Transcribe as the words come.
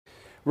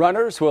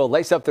Runners will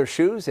lace up their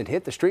shoes and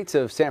hit the streets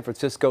of San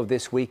Francisco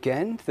this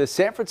weekend. The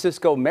San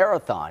Francisco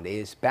Marathon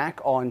is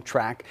back on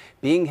track,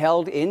 being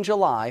held in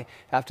July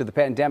after the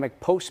pandemic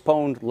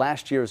postponed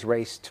last year's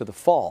race to the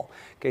fall.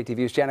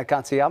 KTVU's Jana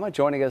Katsuyama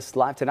joining us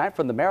live tonight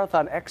from the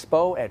Marathon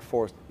Expo at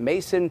Fort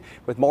Mason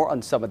with more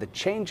on some of the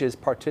changes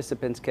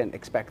participants can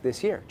expect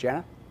this year.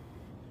 Jana?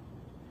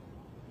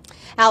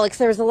 Alex,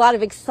 there's a lot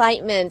of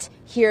excitement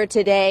here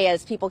today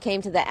as people came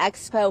to the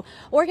expo.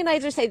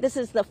 Organizers say this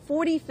is the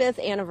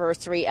 45th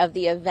anniversary of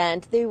the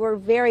event. They were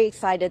very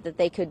excited that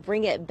they could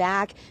bring it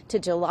back to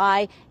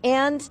July,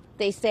 and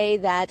they say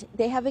that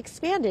they have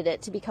expanded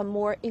it to become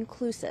more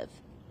inclusive.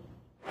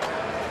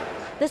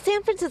 The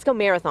San Francisco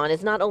Marathon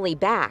is not only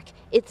back,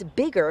 it's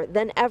bigger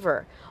than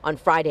ever. On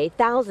Friday,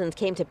 thousands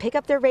came to pick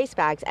up their race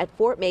bags at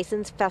Fort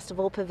Mason's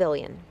Festival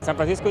Pavilion. San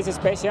Francisco is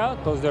special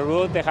because the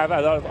route, they have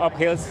a lot of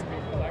uphills.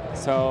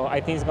 So I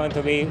think it's going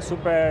to be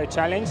super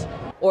challenge.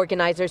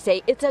 Organizers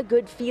say it's a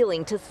good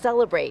feeling to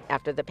celebrate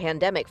after the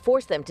pandemic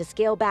forced them to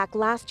scale back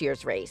last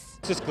year's race.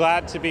 Just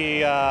glad to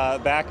be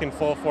back in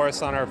full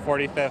force on our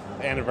 45th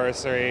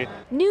anniversary.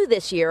 New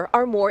this year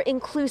are more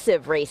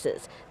inclusive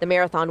races. The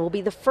marathon will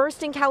be the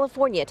first in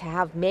California to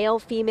have male,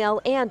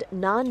 female, and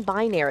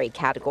non-binary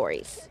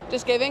categories.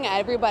 Just giving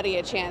everybody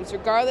a chance,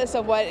 regardless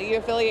of what you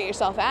affiliate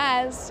yourself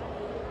as.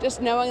 Just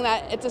knowing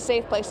that it's a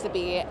safe place to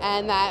be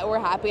and that we're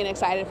happy and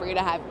excited for you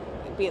to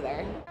be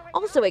there.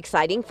 Also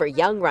exciting for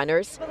young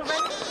runners,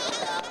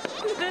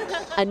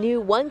 a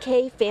new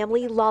 1K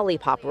family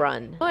lollipop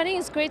run. Well, I think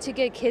it's great to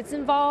get kids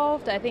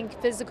involved. I think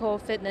physical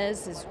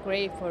fitness is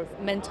great for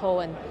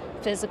mental and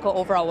physical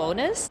overall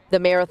wellness. The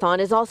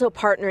marathon is also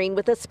partnering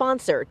with a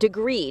sponsor,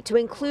 Degree, to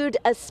include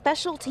a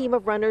special team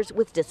of runners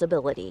with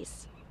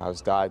disabilities. I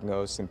was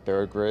diagnosed in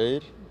 3rd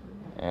grade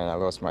and I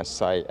lost my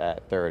sight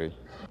at 30.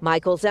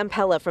 Michael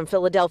Zampella from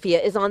Philadelphia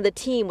is on the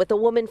team with a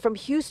woman from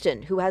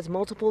Houston who has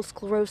multiple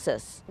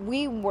sclerosis.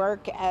 We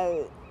work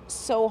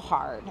so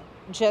hard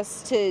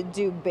just to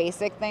do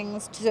basic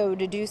things, so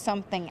to do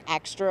something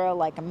extra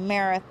like a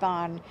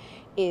marathon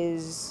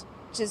is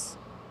just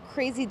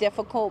crazy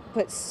difficult,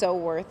 but so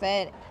worth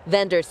it.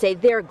 Vendors say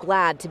they're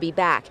glad to be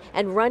back,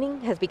 and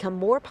running has become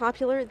more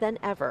popular than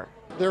ever.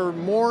 There are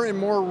more and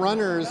more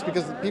runners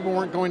because people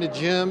weren't going to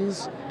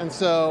gyms, and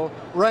so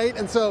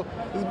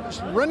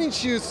running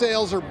shoe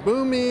sales are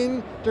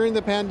booming during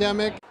the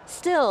pandemic.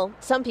 Still,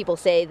 some people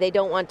say they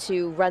don't want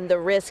to run the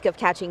risk of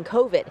catching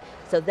COVID,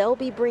 so they'll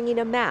be bringing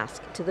a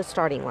mask to the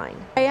starting line.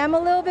 I am a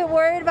little bit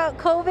worried about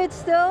COVID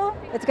still.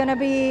 It's going to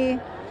be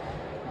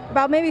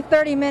about maybe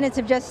 30 minutes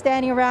of just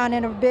standing around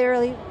in a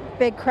really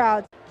big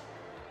crowd.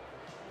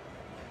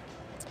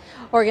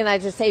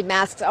 Organizers say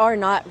masks are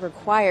not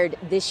required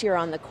this year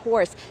on the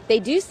course.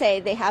 They do say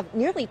they have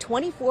nearly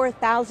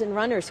 24,000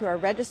 runners who are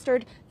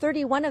registered.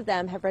 31 of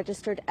them have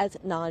registered as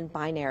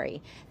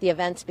non-binary. The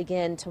events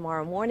begin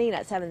tomorrow morning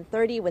at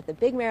 7:30 with the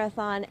big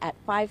marathon at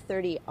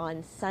 5:30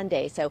 on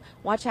Sunday. So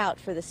watch out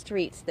for the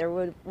streets. There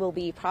will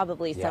be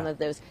probably some of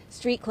those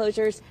street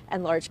closures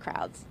and large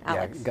crowds.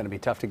 Alex. Yeah, going to be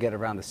tough to get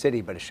around the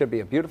city, but it should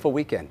be a beautiful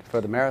weekend for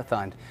the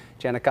marathon.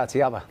 Jana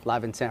Katsuyama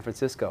live in San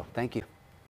Francisco. Thank you.